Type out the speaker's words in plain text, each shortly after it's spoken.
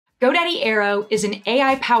GoDaddy Airo is an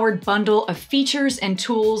AI-powered bundle of features and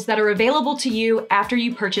tools that are available to you after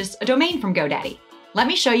you purchase a domain from GoDaddy. Let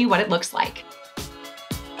me show you what it looks like.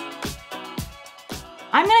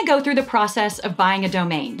 I'm going to go through the process of buying a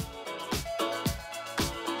domain.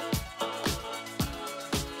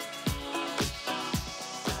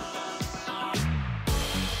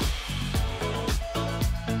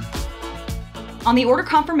 On the order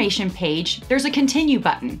confirmation page, there's a Continue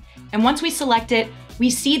button, and once we select it, we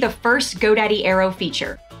see the first GoDaddy Airo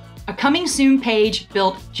feature, a coming soon page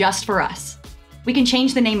built just for us. We can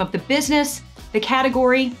change the name of the business, the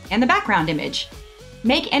category, and the background image.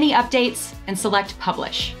 Make any updates and select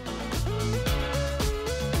Publish.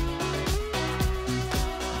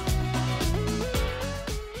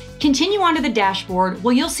 Continue onto the dashboard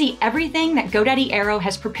where you'll see everything that GoDaddy Airo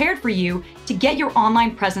has prepared for you to get your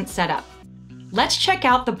online presence set up. Let's check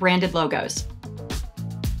out the branded logos.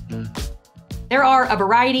 There are a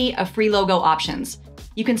variety of free logo options.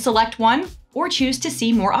 You can select one or choose to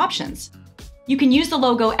see more options. You can use the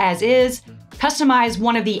logo as is, customize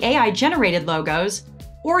one of the AI-generated logos,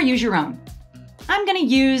 or use your own. I'm going to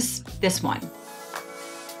use this one.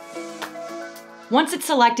 Once it's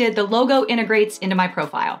selected, the logo integrates into my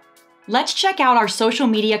profile. Let's check out our social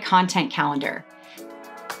media content calendar.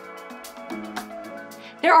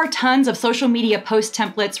 There are tons of social media post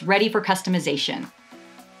templates ready for customization.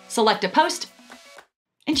 Select a post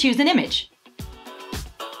and choose an image.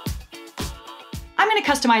 I'm going to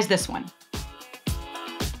customize this one.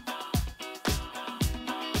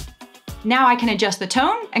 Now I can adjust the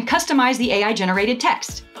tone and customize the AI-generated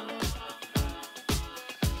text.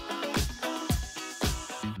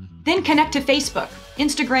 Then connect to Facebook,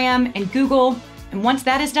 Instagram, and Google, and once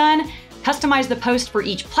that is done, customize the post for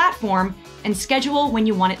each platform and schedule when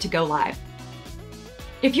you want it to go live.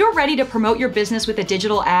 If you're ready to promote your business with a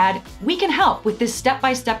digital ad, we can help with this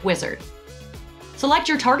step-by-step wizard. Select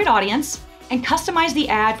your target audience and customize the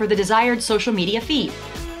ad for the desired social media feed.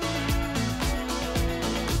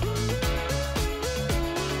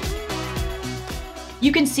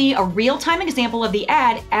 You can see a real-time example of the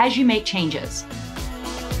ad as you make changes.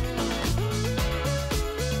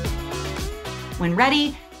 When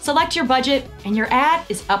ready, select your budget and your ad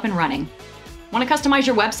is up and running. Want to customize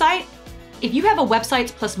your website? If you have a Websites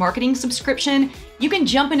Plus Marketing subscription, you can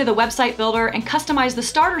jump into the website builder and customize the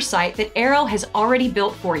starter site that Airo has already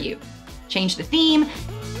built for you. Change the theme,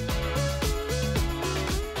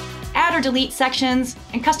 add or delete sections,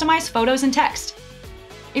 and customize photos and text.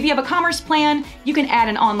 If you have a commerce plan, you can add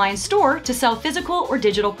an online store to sell physical or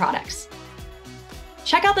digital products.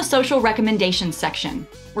 Check out the social recommendations section,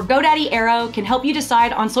 where GoDaddy Airo can help you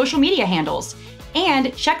decide on social media handles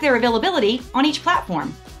and check their availability on each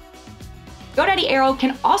platform. GoDaddy Airo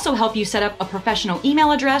can also help you set up a professional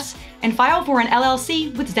email address and file for an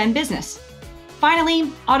LLC with Zen Business.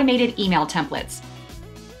 Finally, automated email templates.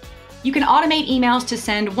 You can automate emails to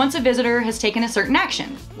send once a visitor has taken a certain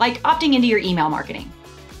action, like opting into your email marketing.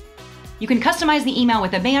 You can customize the email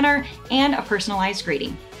with a banner and a personalized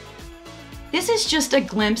greeting. This is just a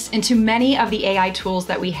glimpse into many of the AI tools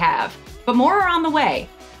that we have, but more are on the way.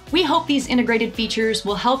 We hope these integrated features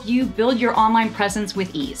will help you build your online presence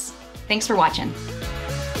with ease. Thanks for watching.